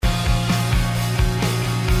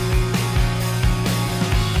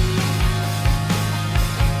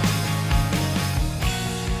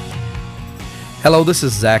Hello, this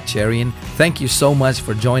is Zach Cherian. Thank you so much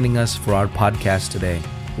for joining us for our podcast today.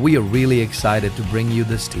 We are really excited to bring you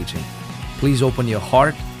this teaching. Please open your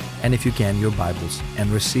heart and, if you can, your Bibles and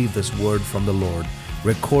receive this word from the Lord,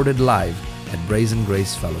 recorded live at Brazen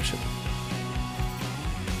Grace Fellowship.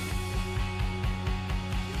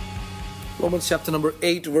 Romans chapter number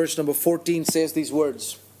 8, verse number 14 says these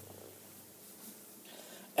words.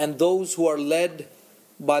 And those who are led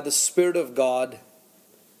by the Spirit of God,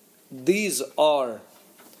 these are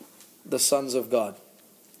the sons of God.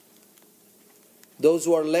 Those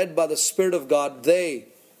who are led by the Spirit of God, they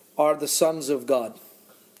are the sons of God.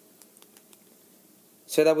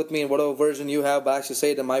 Say that with me in whatever version you have, but actually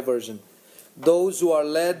say it in my version. Those who are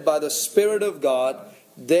led by the Spirit of God,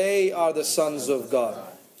 they are the sons of God.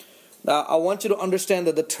 Now, I want you to understand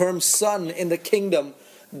that the term son in the kingdom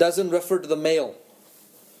doesn't refer to the male.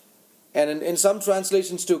 And in some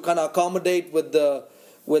translations to kind of accommodate with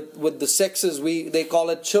the sexes, they call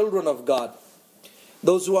it children of God.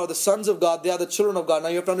 Those who are the sons of God, they are the children of God. Now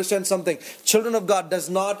you have to understand something. Children of God does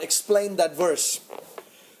not explain that verse.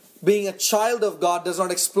 Being a child of God does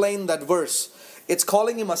not explain that verse. It's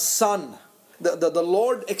calling him a son. The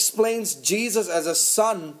Lord explains Jesus as a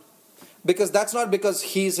son because that's not because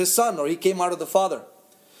he's his son or he came out of the Father.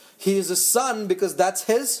 He is a son because that's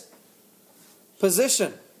his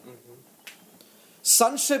position.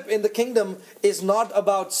 Sonship in the kingdom is not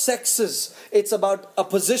about sexes. It's about a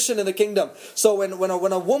position in the kingdom. So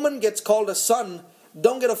when a woman gets called a son,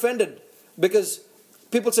 don't get offended. Because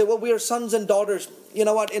people say, well, we are sons and daughters. You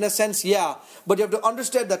know what? In a sense, yeah. But you have to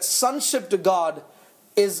understand that sonship to God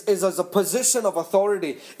is as a position of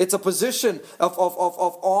authority. It's a position of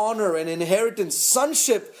honor and inheritance.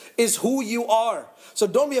 Sonship is who you are. So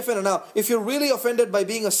don't be offended. Now, if you're really offended by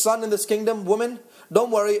being a son in this kingdom, woman, don't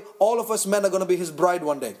worry, all of us men are going to be his bride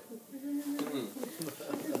one day.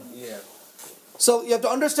 Yeah. So you have to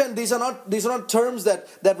understand these are not terms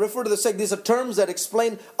that refer to the sex. These are terms that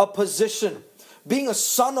explain a position. Being a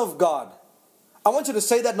son of God. I want you to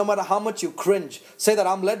say that no matter how much you cringe. Say that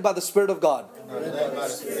I'm led by the Spirit of God. I'm led by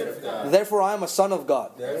the Spirit of God. Therefore I am a son of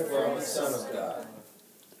God. Therefore I'm a son of God.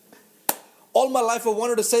 All my life I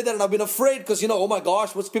wanted to say that and I've been afraid because, oh my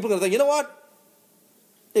gosh, what's people going to think? You know what?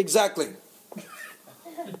 Exactly.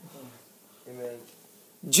 Amen.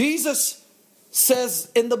 Jesus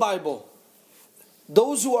says in the Bible,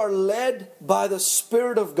 those who are led by the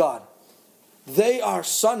Spirit of God, they are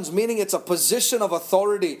sons, meaning it's a position of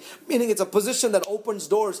authority, meaning it's a position that opens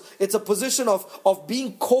doors. It's a position of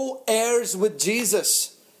being co-heirs with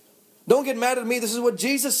Jesus. Don't get mad at me. This is what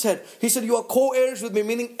Jesus said. He said, you are co-heirs with me,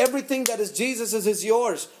 meaning everything that is Jesus is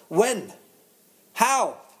yours. When?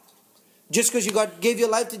 How? Just because you gave your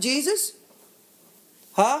life to Jesus?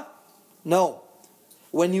 Huh? No.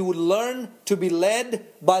 When you would learn to be led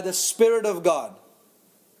by the Spirit of God.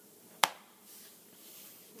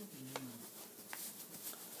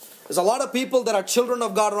 There's a lot of people that are children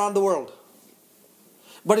of God around the world.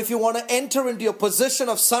 But if you want to enter into your position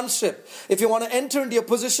of sonship, if you want to enter into your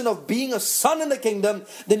position of being a son in the kingdom,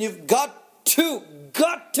 then you've got to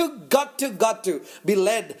be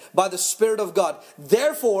led by the Spirit of God.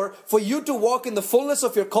 Therefore, for you to walk in the fullness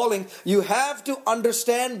of your calling, you have to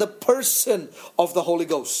understand the person of the Holy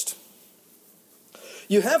Ghost.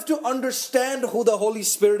 You have to understand who the Holy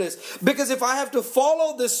Spirit is. Because if I have to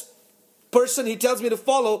follow this person he tells me to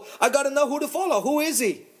follow, I got to know who to follow. Who is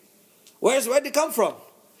he? Where'd he come from?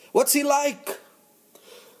 What's he like?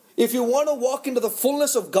 If you want to walk into the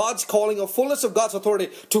fullness of God's calling or fullness of God's authority,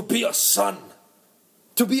 to be a son.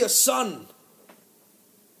 To be a son.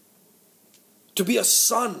 To be a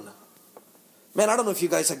son. Man, I don't know if you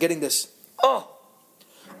guys are getting this. Oh,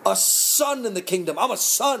 a son in the kingdom. I'm a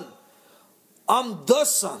son. I'm the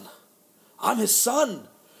son. I'm his son.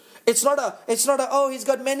 It's not a, oh, he's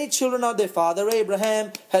got many children out there. Father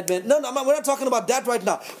Abraham had been. No, we're not talking about that right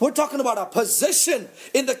now. We're talking about a position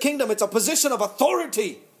in the kingdom. It's a position of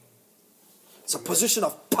authority. It's a position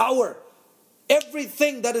of power.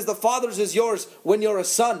 Everything that is the Father's is yours when you're a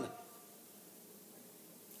son.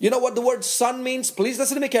 You know what the word son means? Please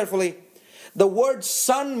listen to me carefully. The word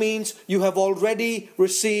son means you have already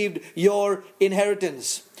received your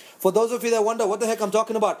inheritance. For those of you that wonder what the heck I'm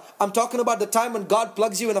talking about, I'm talking about the time when God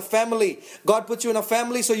plugs you in a family. God puts you in a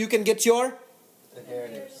family so you can get your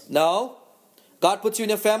inheritance. No. God puts you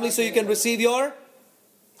in a family so you can receive your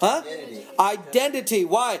Identity.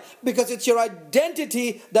 Why? Because it's your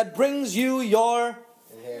identity that brings you your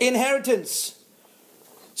inheritance.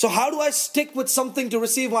 So how do I stick with something to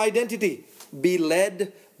receive my identity? Be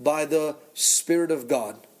led by the Spirit of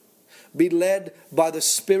God. Be led by the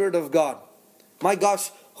Spirit of God. My gosh,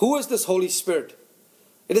 who is this Holy Spirit?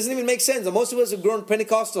 It doesn't even make sense. Most of us have grown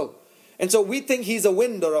Pentecostal. And so we think He's a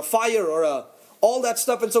wind or a fire or all that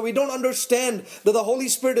stuff. And so we don't understand that the Holy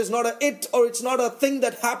Spirit is not a it, or it's not a thing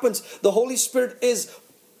that happens. The Holy Spirit is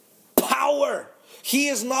power. He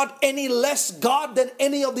is not any less God than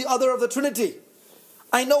any of the other of the Trinity.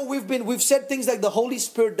 I know we've said things like the Holy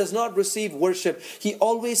Spirit does not receive worship. He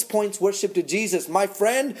always points worship to Jesus. My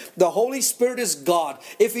friend, the Holy Spirit is God.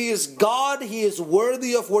 If He is God, He is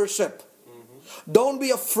worthy of worship. Don't be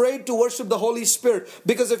afraid to worship the Holy Spirit,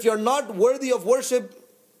 because if you're not worthy of worship,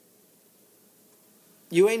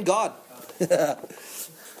 you ain't God.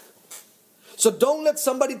 So don't let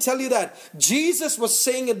somebody tell you that. Jesus was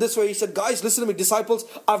saying it this way. He said, guys, listen to me, disciples,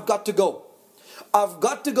 I've got to go. I've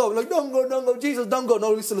got to go. Like, don't go, Jesus, don't go.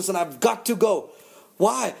 No, listen, I've got to go.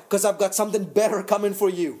 Why? Because I've got something better coming for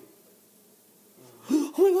you.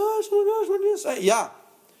 Oh my gosh, what do you say? Yeah.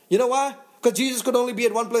 You know why? Because Jesus could only be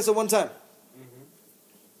at one place at one time.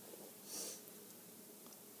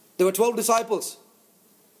 There were 12 disciples.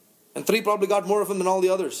 And 3 probably got more of them than all the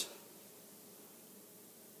others.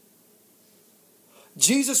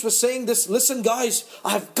 Jesus was saying this, listen guys,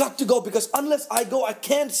 I've got to go, because unless I go, I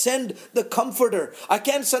can't send the comforter. I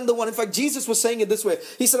can't send the one. In fact, Jesus was saying it this way.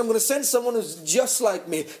 He said, I'm going to send someone who's just like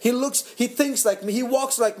me. He thinks like me. He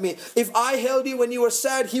walks like me. If I held you when you were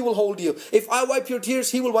sad, He will hold you. If I wipe your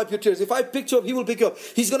tears, He will wipe your tears. If I pick you up, He will pick you up.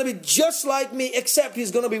 He's going to be just like me, except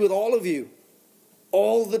He's going to be with all of you.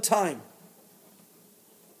 All the time.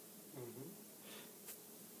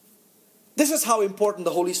 This is how important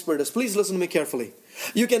the Holy Spirit is. Please listen to me carefully.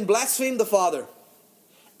 You can blaspheme the Father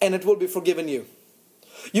and it will be forgiven you.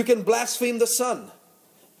 You can blaspheme the Son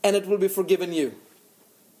and it will be forgiven you.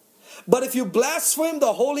 But if you blaspheme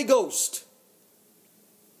the Holy Ghost,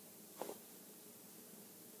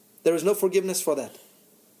 there is no forgiveness for that.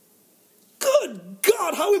 Good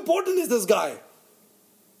God, how important is this guy?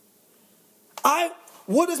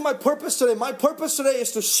 What is my purpose today? My purpose today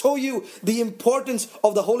is to show you the importance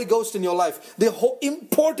of the Holy Ghost in your life. The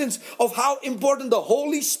importance of how important the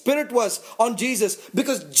Holy Spirit was on Jesus.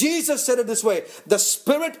 Because Jesus said it this way, the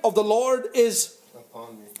Spirit of the Lord is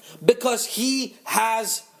upon me, because He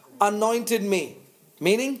has anointed me.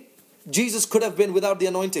 Meaning, Jesus could have been without the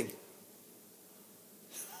anointing.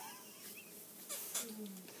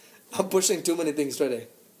 I'm pushing too many things today.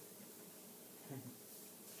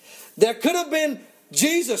 There could have been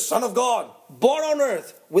Jesus, Son of God, born on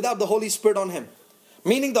earth without the Holy Spirit on Him.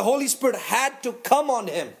 Meaning the Holy Spirit had to come on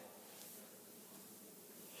Him.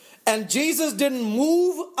 And Jesus didn't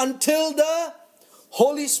move until the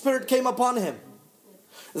Holy Spirit came upon Him.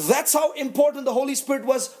 That's how important the Holy Spirit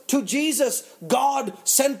was to Jesus, God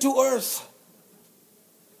sent to earth.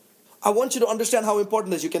 I want you to understand how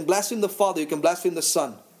important it is. You can blaspheme the Father, you can blaspheme the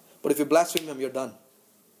Son. But if you blaspheme Him, you're done.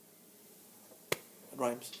 It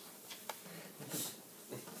rhymes.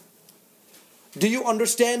 Do you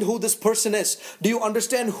understand who this person is? Do you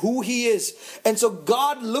understand who he is? And so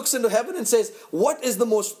God looks into heaven and says, what is the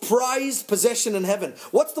most prized possession in heaven?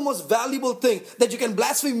 What's the most valuable thing? That you can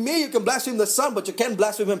blaspheme me, you can blaspheme the Son, but you can't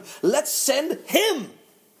blaspheme Him. Let's send Him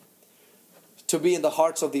to be in the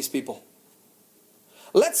hearts of these people.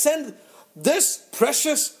 Let's send this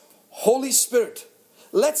precious Holy Spirit.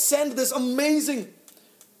 Let's send this amazing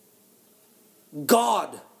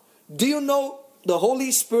God. Do you know the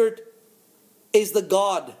Holy Spirit is the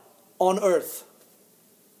God on earth?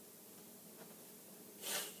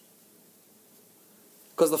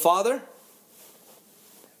 Because the Father,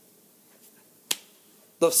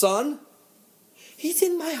 the Son, He's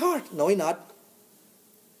in my heart. No, He's not.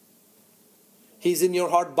 He's in your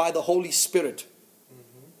heart by the Holy Spirit.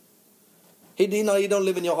 He don't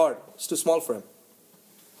live in your heart. It's too small for Him.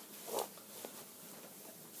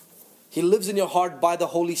 He lives in your heart by the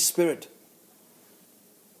Holy Spirit.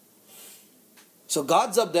 So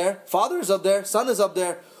God's up there, Father is up there, Son is up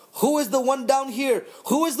there. Who is the one down here?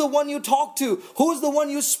 Who is the one you talk to? Who is the one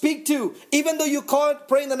you speak to? Even though you can't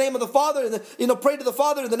pray in the name of the Father, pray to the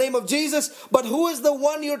Father in the name of Jesus, but who is the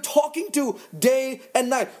one you're talking to day and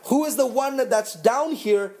night? Who is the one that's down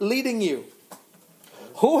here leading you?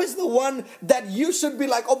 Who is the one that you should be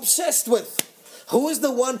like obsessed with? Who is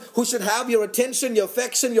the one who should have your attention, your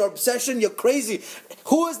affection, your obsession, your crazy?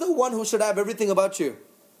 Who is the one who should have everything about you?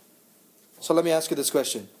 So let me ask you this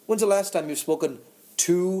question. When's the last time you've spoken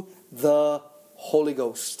to the Holy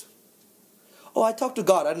Ghost? Oh, I talked to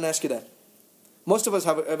God. I didn't ask you that. Most of us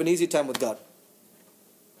have an easy time with God.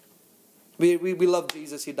 We love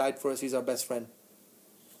Jesus. He died for us. He's our best friend.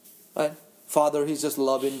 Right? Father, He's just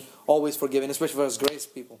loving, always forgiving, especially for us grace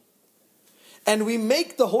people. And we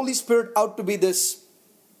make the Holy Spirit out to be this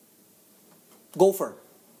gopher.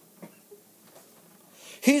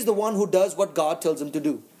 He's the one who does what God tells him to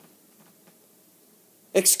do.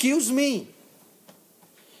 Excuse me.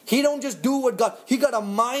 He don't just do what God, he got a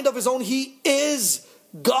mind of his own. He is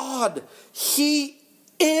God. He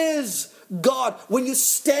is God. When you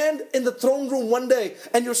stand in the throne room one day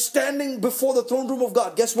and you're standing before the throne room of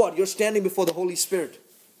God, guess what? You're standing before the Holy Spirit.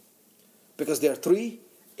 Because they are three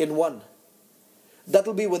in one. That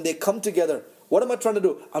will be when they come together. What am I trying to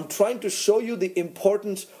do? I'm trying to show you the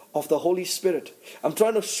importance of the Holy Spirit. I'm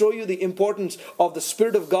trying to show you the importance of the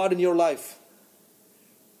Spirit of God in your life.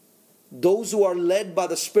 Those who are led by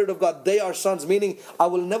the Spirit of God, they are sons. Meaning, I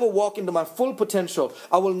will never walk into my full potential.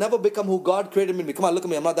 I will never become who God created me to be. Come on, look at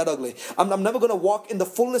me. I'm not that ugly. I'm never going to walk in the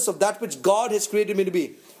fullness of that which God has created me to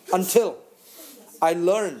be. Until I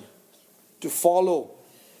learn to follow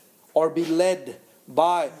or be led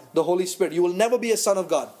by the Holy Spirit. You will never be a son of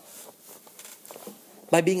God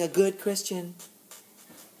by being a good Christian.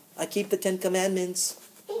 I keep the 10 Commandments.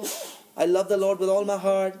 I love the Lord with all my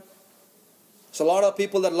heart. There's a lot of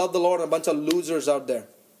people that love the Lord and a bunch of losers out there.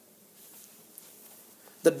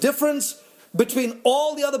 The difference between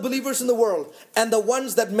all the other believers in the world and the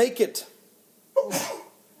ones that make it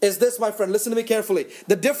is this, my friend. Listen to me carefully.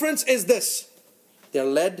 The difference is this. They're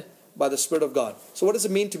led by the Spirit of God. So what does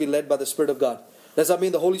it mean to be led by the Spirit of God? Does that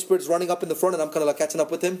mean the Holy Spirit is running up in the front and I'm kind of like catching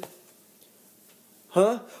up with Him?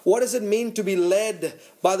 What does it mean to be led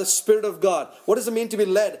by the Spirit of God? What does it mean to be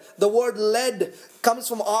led? The word led comes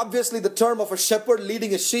from obviously the term of a shepherd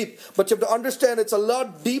leading a sheep. But you have to understand it's a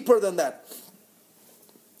lot deeper than that.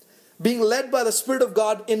 Being led by the Spirit of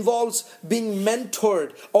God involves being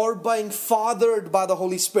mentored or being fathered by the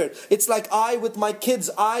Holy Spirit. It's like I with my kids,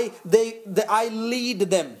 I lead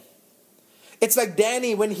them. It's like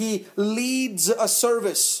Danny when he leads a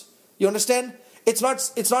service. You understand? It's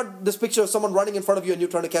not this picture of someone running in front of you and you're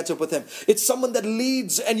trying to catch up with him. It's someone that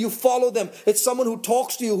leads and you follow them. It's someone who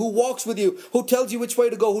talks to you, who walks with you, who tells you which way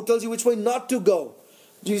to go, who tells you which way not to go.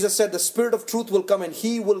 Jesus said the Spirit of truth will come and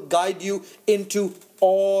He will guide you into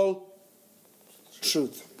all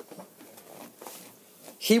truth.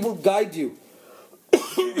 He will guide you.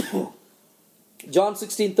 John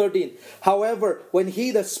 16:13. However, when He,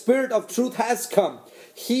 the Spirit of truth, has come,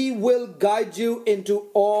 He will guide you into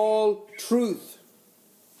all truth.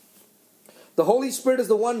 The Holy Spirit is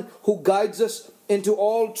the one who guides us into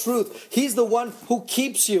all truth. He's the one who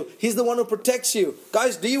keeps you. He's the one who protects you.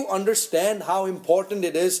 Guys, do you understand how important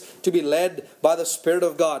it is to be led by the Spirit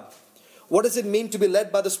of God? What does it mean to be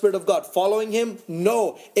led by the Spirit of God? Following Him?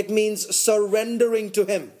 No. It means surrendering to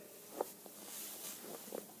Him.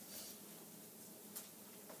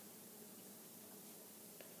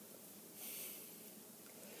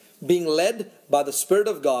 Being led by the Spirit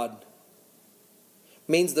of God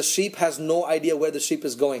means the sheep has no idea where the sheep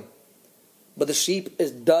is going. But the sheep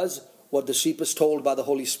does what the sheep is told by the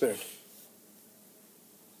Holy Spirit.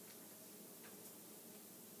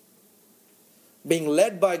 Being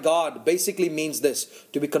led by God basically means this: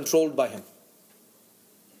 to be controlled by Him.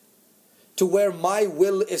 To where my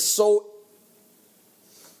will is so,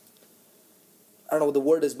 I don't know what the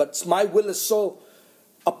word is, but my will is so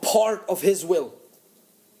a part of His will,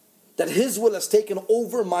 that His will has taken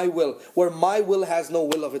over my will, where my will has no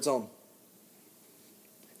will of its own.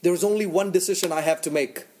 There is only one decision I have to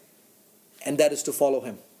make, and that is to follow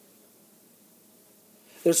Him.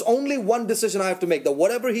 There's only one decision I have to make, that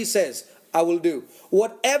whatever He says, I will do.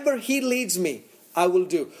 Whatever He leads me, I will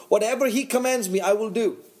do. Whatever He commands me, I will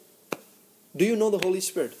do. Do you know the Holy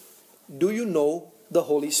Spirit? Do you know the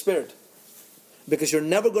Holy Spirit? Because you're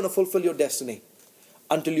never going to fulfill your destiny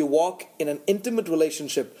until you walk in an intimate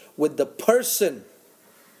relationship with the person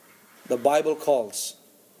the Bible calls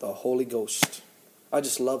the Holy Ghost. I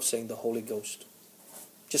just love saying the Holy Ghost.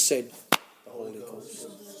 Just say it, the Holy Ghost.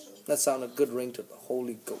 That sounded a good ring to the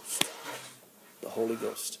Holy Ghost. The Holy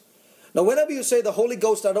Ghost. Now, whenever you say the Holy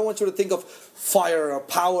Ghost, I don't want you to think of fire or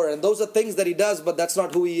power, and those are things that He does, but that's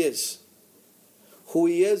not who He is. Who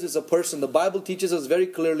He is a person. The Bible teaches us very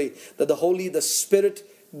clearly that the Spirit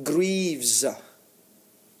grieves.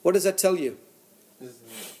 What does that tell you?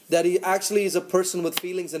 That He actually is a person with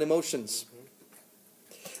feelings and emotions.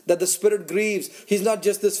 That the Spirit grieves. He's not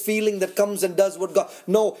just this feeling that comes and does what God.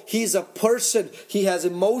 No, He's a person. He has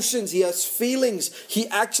emotions. He has feelings. He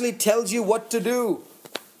actually tells you what to do.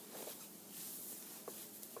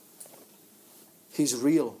 He's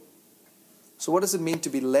real. So what does it mean to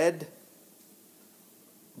be led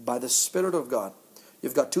by the Spirit of God?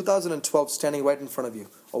 You've got 2012 standing right in front of you,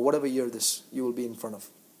 or whatever year this you will be in front of.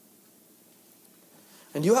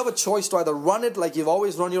 And you have a choice to either run it like you've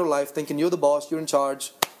always run your life, thinking you're the boss, you're in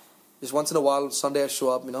charge. Just once in a while, Sunday I show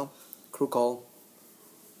up, crew call.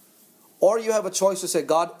 Or you have a choice to say,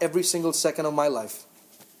 God, every single second of my life,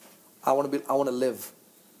 I want to live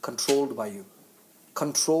controlled by you.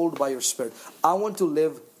 Controlled by your Spirit. I want to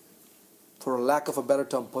live, for a lack of a better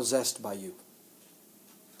term, possessed by you.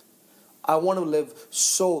 I want to live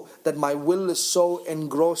so that my will is so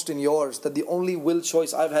engrossed in yours that the only will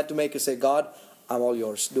choice I've had to make is say, God, I'm all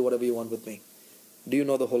yours. Do whatever you want with me. Do you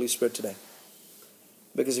know the Holy Spirit today?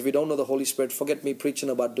 Because if you don't know the Holy Spirit, forget me preaching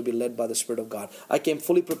about to be led by the Spirit of God. I came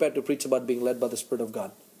fully prepared to preach about being led by the Spirit of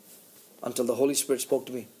God until the Holy Spirit spoke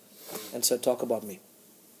to me and said, talk about me.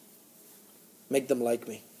 Make them like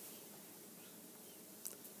me.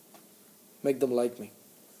 Make them like me.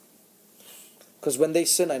 Because when they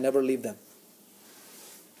sin, I never leave them.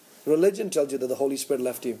 Religion tells you that the Holy Spirit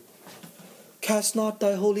left you. Cast not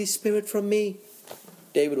thy Holy Spirit from me.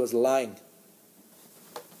 David was lying.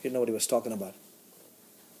 He didn't know what he was talking about.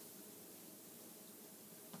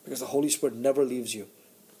 Because the Holy Spirit never leaves you.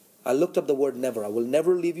 I looked up the word never. I will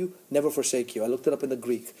never leave you, never forsake you. I looked it up in the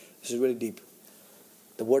Greek. This is really deep.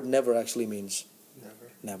 The word never actually means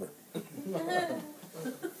never.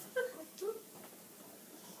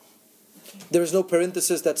 There is no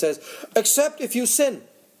parenthesis that says, except if you sin,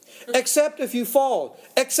 except if you fall,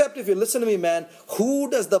 except if you, listen to me, man, who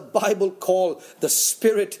does the Bible call the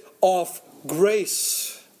Spirit of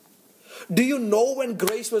grace? Do you know when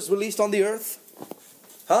grace was released on the earth?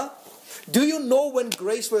 Huh? Do you know when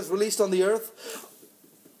grace was released on the earth?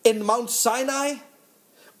 In Mount Sinai,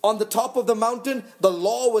 on the top of the mountain, the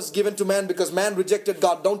law was given to man because man rejected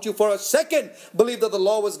God. Don't you for a second believe that the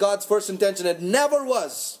law was God's first intention. It never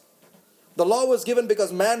was. The law was given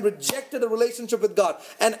because man rejected a relationship with God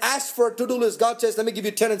and asked for a to-do list. God says, let me give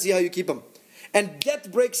you 10 and see how you keep them. And death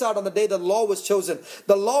breaks out on the day the law was chosen.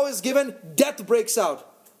 The law is given, death breaks out.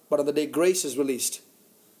 But on the day grace is released,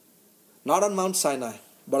 not on Mount Sinai,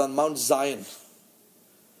 but on Mount Zion,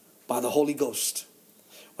 by the Holy Ghost.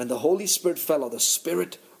 When the Holy Spirit fell, or the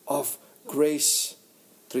Spirit of grace,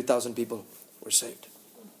 3,000 people were saved.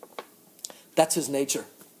 That's His nature.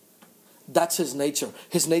 That's His nature.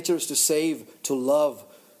 His nature is to save, to love,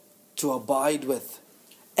 to abide with.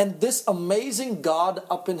 And this amazing God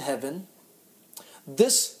up in heaven,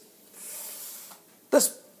 this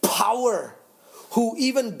power, who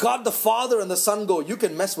even God the Father and the Son go, you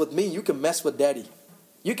can mess with me, you can mess with Daddy.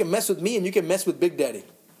 You can mess with me and you can mess with Big Daddy.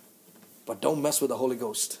 But don't mess with the Holy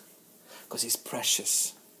Ghost. Because He's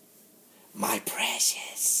precious. My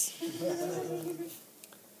precious.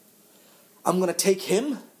 I'm going to take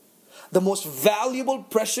Him, the most valuable,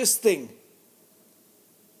 precious thing,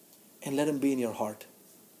 and let Him be in your heart.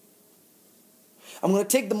 I'm going to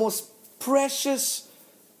take the most precious,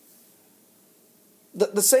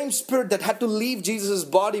 the same Spirit that had to leave Jesus'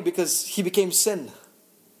 body because He became sin,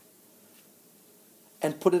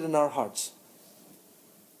 and put it in our hearts,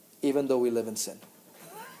 even though we live in sin.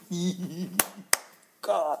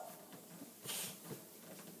 God.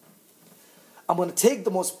 I'm going to take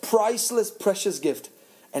the most priceless, precious gift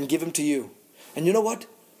and give Him to you. And you know what?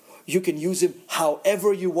 You can use Him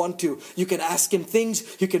however you want to. You can ask Him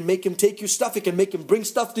things. You can make Him take you stuff. You can make Him bring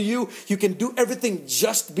stuff to you. You can do everything.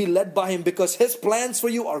 Just be led by Him, because His plans for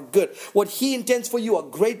you are good. What He intends for you are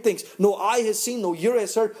great things. No eye has seen, no ear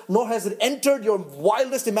has heard, nor has it entered your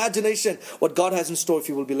wildest imagination what God has in store if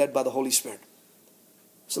you will be led by the Holy Spirit.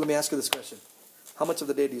 So let me ask you this question. How much of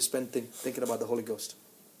the day do you spend thinking about the Holy Ghost?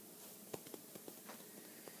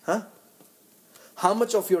 Huh? How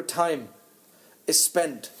much of your time is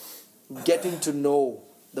spent getting to know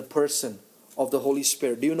the person of the Holy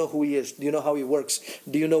Spirit? Do you know who He is? Do you know how He works?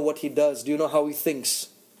 Do you know what He does? Do you know how He thinks?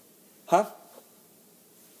 Huh?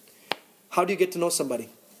 How do you get to know somebody?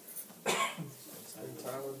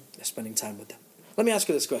 Spending time with them. Let me ask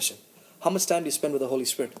you this question. How much time do you spend with the Holy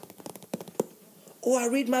Spirit? Oh, I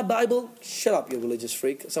read my Bible. Shut up, you religious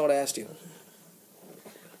freak. That's not what I asked you.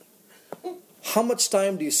 How much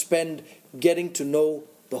time do you spend getting to know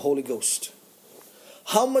the Holy Ghost?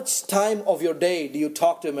 How much time of your day do you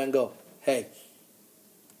talk to Him and go, hey,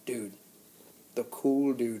 dude, the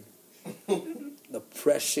cool dude, the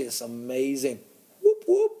precious, amazing, whoop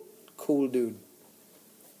whoop, cool dude,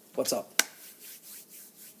 what's up?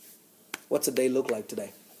 What's the day look like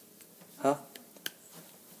today? Huh?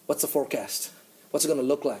 What's the forecast? What's it going to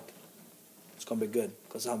look like? It's going to be good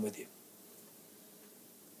because I'm with you.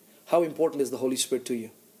 How important is the Holy Spirit to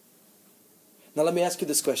you? Now let me ask you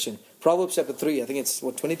this question. Proverbs chapter 3, I think it's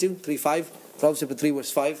 22? 3:5? Proverbs chapter 3 verse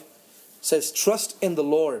 5 says, trust in the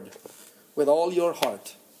Lord with all your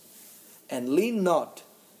heart and lean not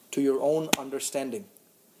to your own understanding.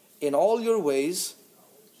 In all your ways,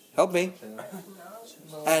 help me,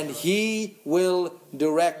 and He will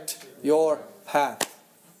direct your path.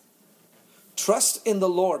 Trust in the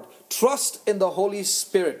Lord. Trust in the Holy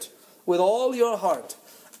Spirit with all your heart.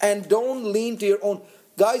 And don't lean to your own.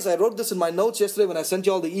 Guys, I wrote this in my notes yesterday when I sent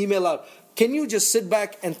you all the email out. Can you just sit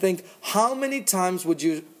back and think, how many times would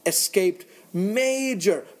you escaped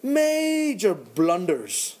major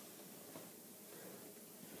blunders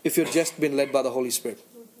if you'd just been led by the Holy Spirit?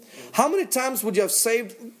 How many times would you have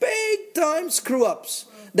saved big time screw-ups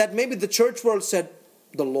that maybe the church world said,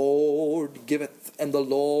 the Lord giveth and the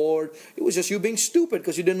Lord, it was just you being stupid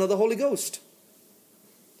because you didn't know the Holy Ghost.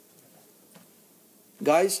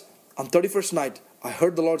 Guys, on 31st night, I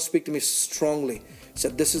heard the Lord speak to me strongly. He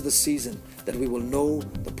said, this is the season that we will know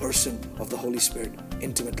the person of the Holy Spirit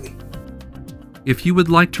intimately. If you would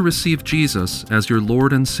like to receive Jesus as your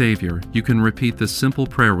Lord and Savior, you can repeat this simple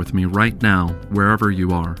prayer with me right now, wherever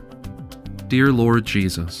you are. Dear Lord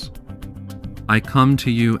Jesus, I come to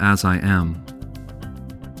you as I am,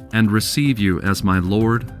 and receive you as my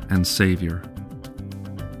Lord and Savior.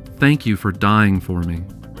 Thank you for dying for me.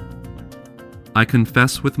 I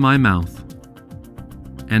confess with my mouth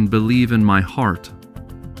and believe in my heart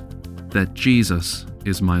that Jesus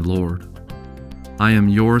is my Lord. I am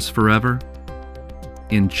yours forever.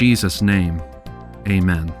 In Jesus' name,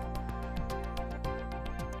 amen.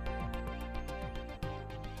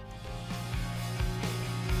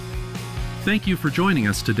 Thank you for joining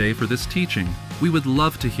us today for this teaching. We would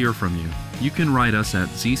love to hear from you. You can write us at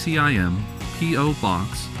ZCIM, P.O.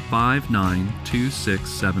 Box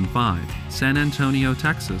 592675, San Antonio,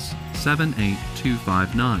 Texas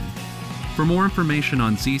 78259. For more information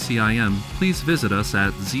on ZCIM, please visit us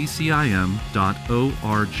at zcim.org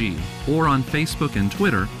or on Facebook and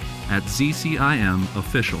Twitter at ZCIM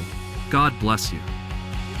Official. God bless you.